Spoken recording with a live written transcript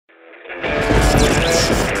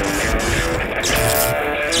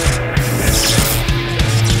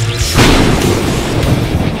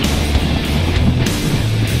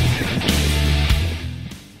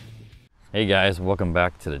Hey guys, welcome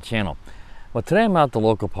back to the channel. Well, today I'm out at the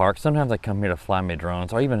local park. Sometimes I come here to fly my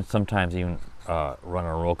drones, or sometimes run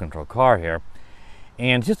a remote control car here.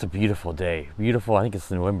 And it's just a beautiful day. Beautiful, I think it's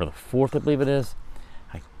November the 4th, I believe it is.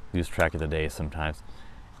 I lose track of the days sometimes.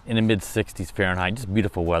 In the mid 60s Fahrenheit, just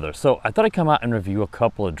beautiful weather. So I thought I'd come out and review a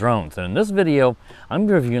couple of drones. And in this video, I'm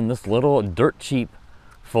reviewing this little dirt cheap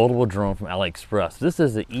foldable drone from Aliexpress. This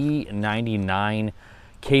is the E99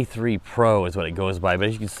 K3 Pro is what it goes by, but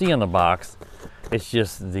as you can see on the box, it's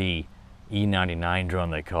just the E99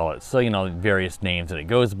 drone they call it. So, you know, various names that it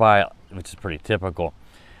goes by, which is pretty typical.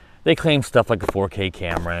 They claim stuff like a 4K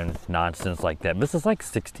camera and nonsense like that. This is like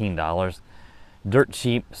 $16, dirt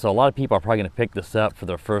cheap. So a lot of people are probably gonna pick this up for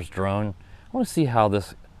their first drone. I wanna see how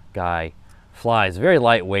this guy flies. Very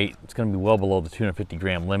lightweight. It's gonna be well below the 250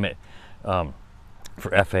 gram limit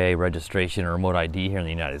for FAA registration or remote ID here in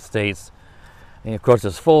the United States. And of course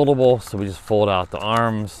it's foldable, so we just fold out the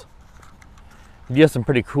arms. You have some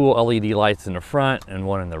pretty cool LED lights in the front and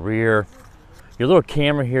one in the rear. Your little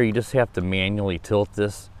camera here, you just have to manually tilt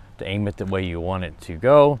this to aim it the way you want it to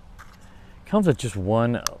go. Comes with just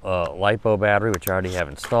one LiPo battery, which I already have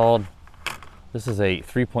installed. This is a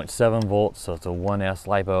 3.7 volts, so it's a 1S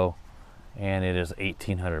LiPo, and it is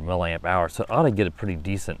 1800 milliamp hours, so it ought to get a pretty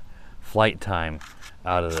decent flight time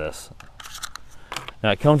out of this. Now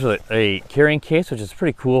it comes with a carrying case, which is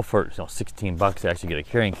pretty cool for 16 bucks to actually get a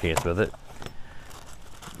carrying case with it.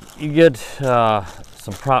 You get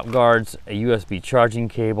some prop guards, a USB charging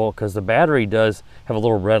cable, because the battery does have a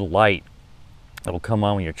little red light that will come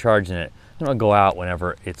on when you're charging it. It'll go out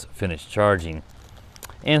whenever it's finished charging.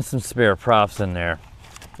 And some spare props in there.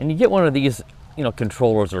 And you get one of these,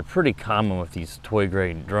 controllers that are pretty common with these toy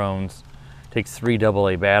grade drones. Takes 3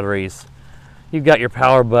 AA batteries. You've got your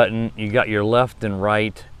power button, you got your left and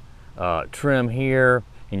right trim here,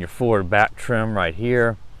 and your forward back trim right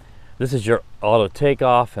here. This is your auto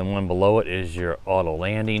takeoff, and one below it is your auto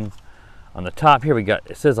landing. On the top here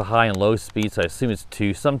it says a high and low speed, so I assume it's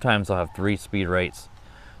 2. Sometimes I'll have 3 speed rates.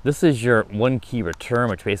 This is your 1 key return,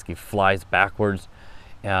 which basically flies backwards.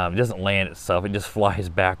 It doesn't land itself, it just flies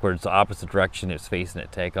backwards, the opposite direction it's facing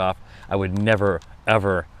at takeoff. I would never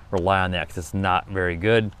ever rely on that because it's not very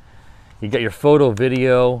good. You got your photo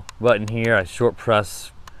video button here, a short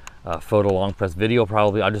press, photo, long press video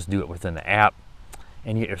probably. I'll just do it within the app.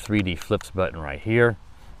 And you get your 3D flips button right here.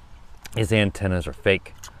 These antennas are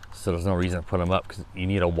fake, so there's no reason to put them up because you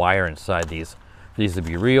need a wire inside these for these to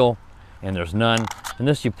be real, and there's none. And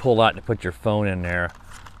this you pull out to put your phone in there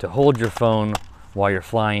to hold your phone while you're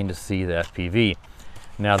flying to see the FPV.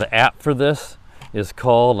 Now the app for this is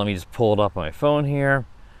called, let me just pull it up on my phone here.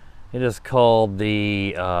 It is called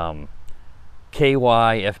the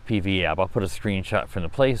KY FPV app. I'll put a screenshot from the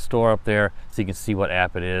Play Store up there so you can see what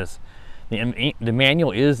app it is. The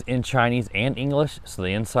manual is in Chinese and English, so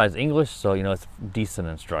the inside's English, so it's decent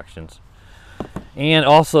instructions. And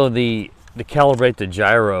also to calibrate the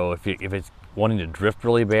gyro, if it's wanting to drift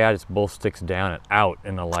really bad, it's both sticks down and out,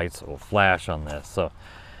 and the lights will flash on this. So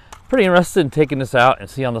pretty interested in taking this out and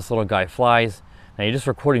see how this little guy flies. Now you're just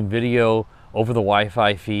recording video over the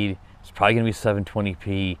Wi-Fi feed. It's probably gonna be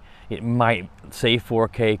 720p. It might say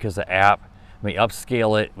 4K because the app may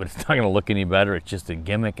upscale it, but it's not gonna look any better. It's just a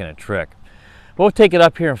gimmick and a trick. But we'll take it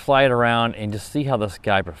up here and fly it around and just see how this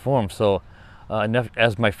guy performs. So enough,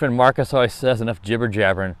 as my friend Marcus always says, enough jibber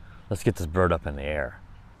jabbering. Let's get this bird up in the air.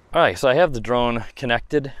 All right, so I have the drone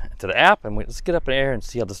connected to the app, and let's get up in the air and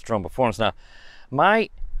see how this drone performs. Now, my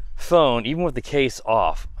phone, even with the case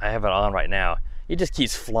off, I have it on right now, it just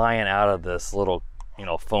keeps flying out of this little,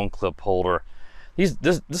 phone clip holder.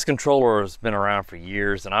 This controller has been around for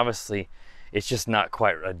years, and obviously it's just not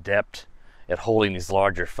quite adept at holding these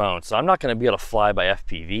larger phones. So I'm not going to be able to fly by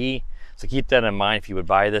FPV. So keep that in mind if you would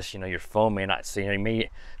buy this. Your phone may not see. You may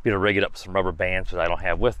be able to rig it up with some rubber bands, which I don't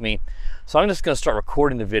have with me. So I'm just going to start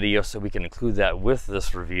recording the video so we can include that with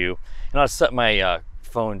this review. And I'll set my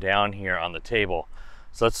phone down here on the table.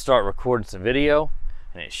 So let's start recording some video,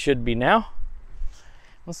 and it should be now.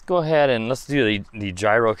 Let's go ahead and let's do the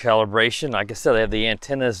gyro calibration. Like I said, I have the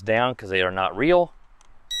antennas down because they are not real,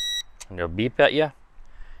 and they'll beep at you.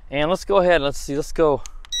 And let's go ahead and let's go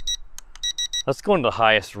into the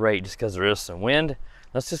highest rate just because there is some wind.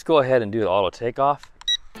 Let's just go ahead and do the auto takeoff.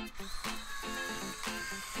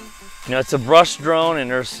 It's a brush drone,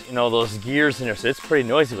 and there's those gears in there, so it's pretty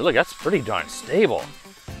noisy, but look, that's pretty darn stable.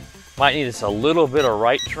 Might need just a little bit of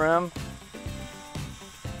right trim.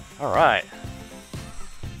 All right.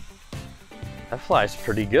 That flies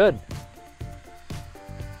pretty good.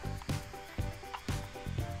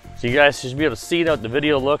 So you guys should be able to see how the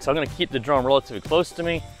video looks. I'm going to keep the drone relatively close to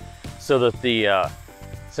me so that the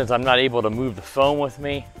since I'm not able to move the phone with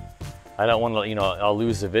me, I don't want to, you know, I'll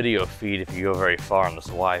lose the video feed if you go very far on this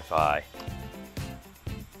Wi-Fi.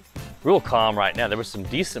 Real calm right now. There was some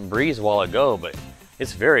decent breeze a while ago, but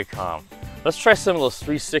it's very calm. Let's try some of those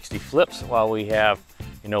 360 flips while we have,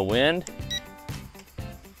 you know, wind.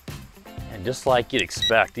 And just like you'd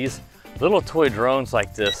expect, these little toy drones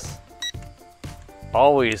like this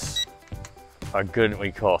always are good, what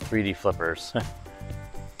we call 3D flippers.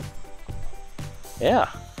 Yeah.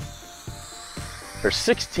 For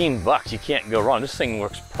 16 bucks, you can't go wrong. This thing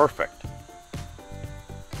works perfect.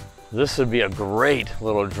 This would be a great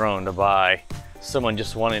little drone to buy. Someone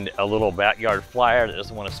just wanting a little backyard flyer that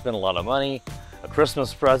doesn't want to spend a lot of money, a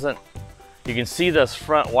Christmas present. You can see those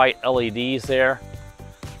front white LEDs there.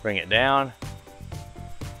 Bring it down.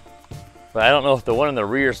 But I don't know if the one in the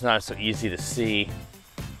rear is not so easy to see,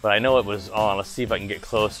 but I know it was on. Let's see if I can get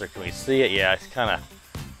closer. Can we see it? Yeah, it's kind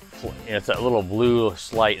of, you know, it's that little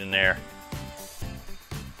bluish light in there.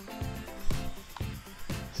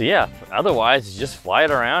 So yeah, otherwise you just fly it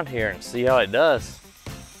around here and see how it does.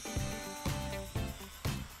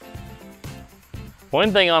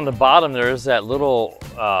 One thing on the bottom there is that little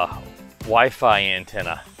Wi-Fi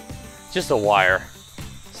antenna. Just a wire.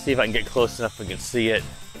 See if I can get close enough we can see it.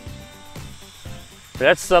 But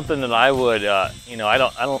that's something that I would, you know, I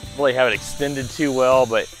don't really have it extended too well,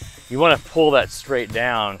 but you want to pull that straight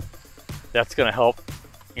down. That's going to help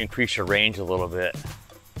increase your range a little bit.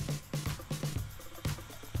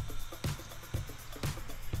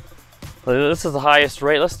 But this is the highest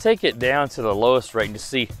rate. Let's take it down to the lowest rate and just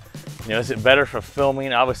see, you know, is it better for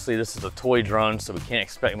filming? Obviously this is a toy drone, so we can't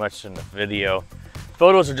expect much in the video.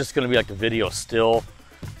 Photos are just going to be like a video still.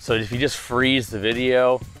 So if you just freeze the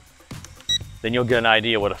video, then you'll get an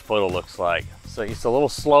idea what a photo looks like. So it's a little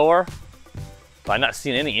slower. I'm not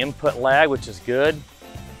seeing any input lag, which is good.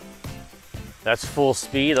 That's full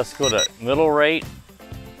speed. Let's go to middle rate.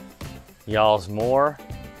 Y'all's more.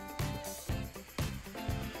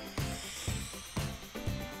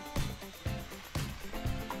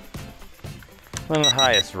 And the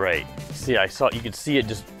highest rate. See, you can see it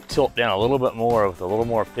just tilt down a little bit more with a little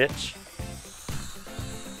more pitch.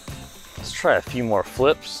 Let's try a few more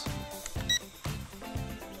flips.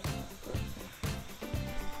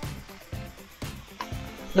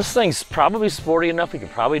 This thing's probably sporty enough. We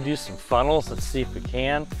could probably do some funnels. Let's see if we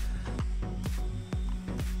can.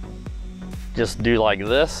 Just do like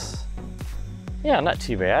this. Yeah, not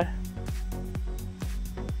too bad.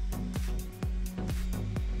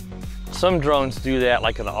 Some drones do that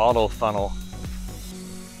like an auto funnel,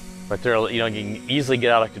 but they're, you know, you can easily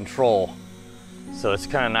get out of control. So it's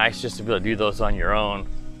kind of nice just to be able to do those on your own.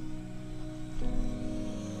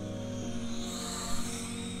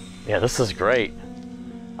 Yeah, this is great.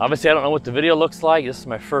 Obviously, I don't know what the video looks like. This is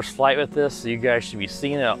my first flight with this, so you guys should be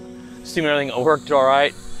seeing it. Assuming everything worked all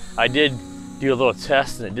right. I did do a little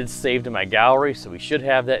test and it did save to my gallery, so we should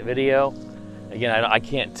have that video. Again, I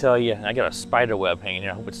can't tell you. I got a spider web hanging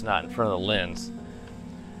here. I hope it's not in front of the lens.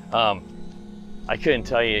 I couldn't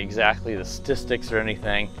tell you exactly the statistics or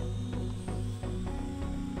anything,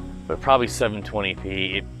 but probably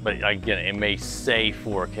 720p. But again, it may say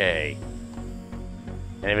 4K.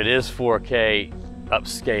 And if it is 4K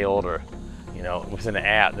upscaled or, you know, within an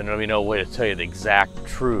app, then there'll be no way to tell you the exact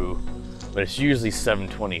true. But it's usually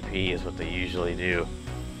 720p is what they usually do.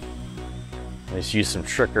 They just use some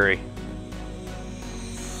trickery.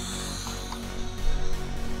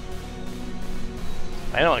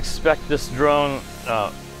 I don't expect this drone,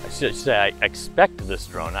 I should say I expect this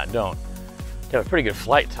drone, not don't, to have a pretty good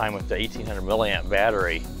flight time with the 1800 milliamp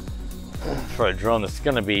battery for a drone that's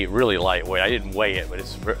going to be really lightweight. I didn't weigh it, but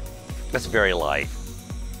it's very light.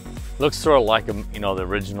 Looks sort of like a, you know, the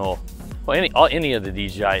original, well, any of the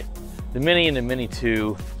DJI, the Mini and the Mini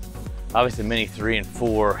 2, obviously the Mini 3 and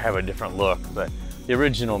 4 have a different look, but the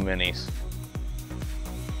original Minis.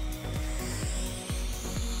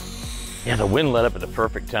 Yeah, the wind let up at the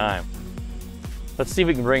perfect time. Let's see if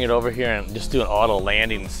we can bring it over here and just do an auto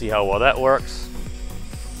landing and see how well that works.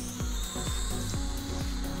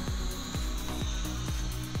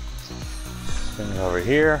 Bring it over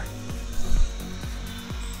here.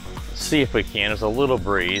 Let's see if we can. There's a little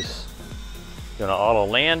breeze. Doing an auto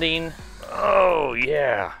landing. Oh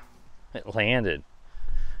yeah, it landed.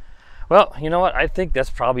 Well, you know what? I think that's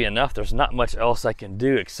probably enough. There's not much else I can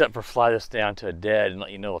do except for fly this down to a dead and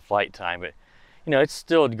let you know the flight time. But, you know, it's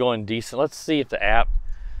still going decent. Let's see if the app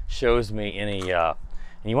shows me any, and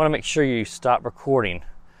you want to make sure you stop recording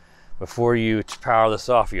before you power this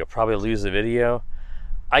off. You'll probably lose the video.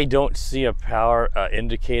 I don't see a power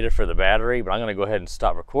indicator for the battery, but I'm going to go ahead and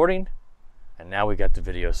stop recording. And now we got the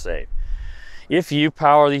video saved. If you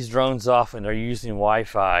power these drones off and they're using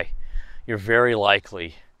Wi-Fi, you're very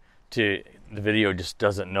likely to, the video just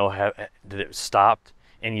doesn't know that it stopped,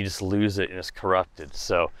 and you just lose it and it's corrupted.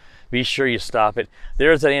 So be sure you stop it.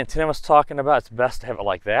 There's that antenna I was talking about. It's best to have it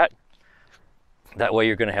like that. That way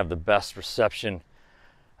you're going to have the best reception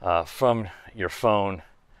from your phone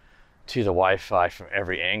to the Wi-Fi from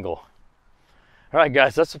every angle. All right,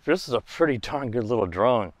 guys, this is a pretty darn good little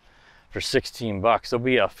drone for 16 bucks. There'll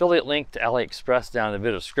be an affiliate link to Aliexpress down in the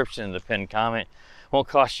video description in the pinned comment. Won't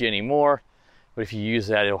cost you any more, but if you use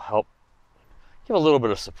that, it'll help give a little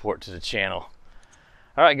bit of support to the channel.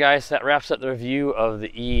 All right, guys, that wraps up the review of the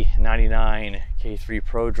E99 K3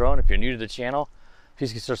 Pro drone. If you're new to the channel,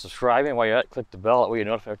 please consider subscribing. While you're at it, click the bell. That way you're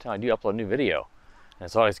notified every time I do upload a new video. And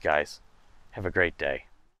as always, guys, have a great day.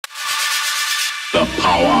 The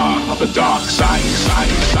power of the dark side.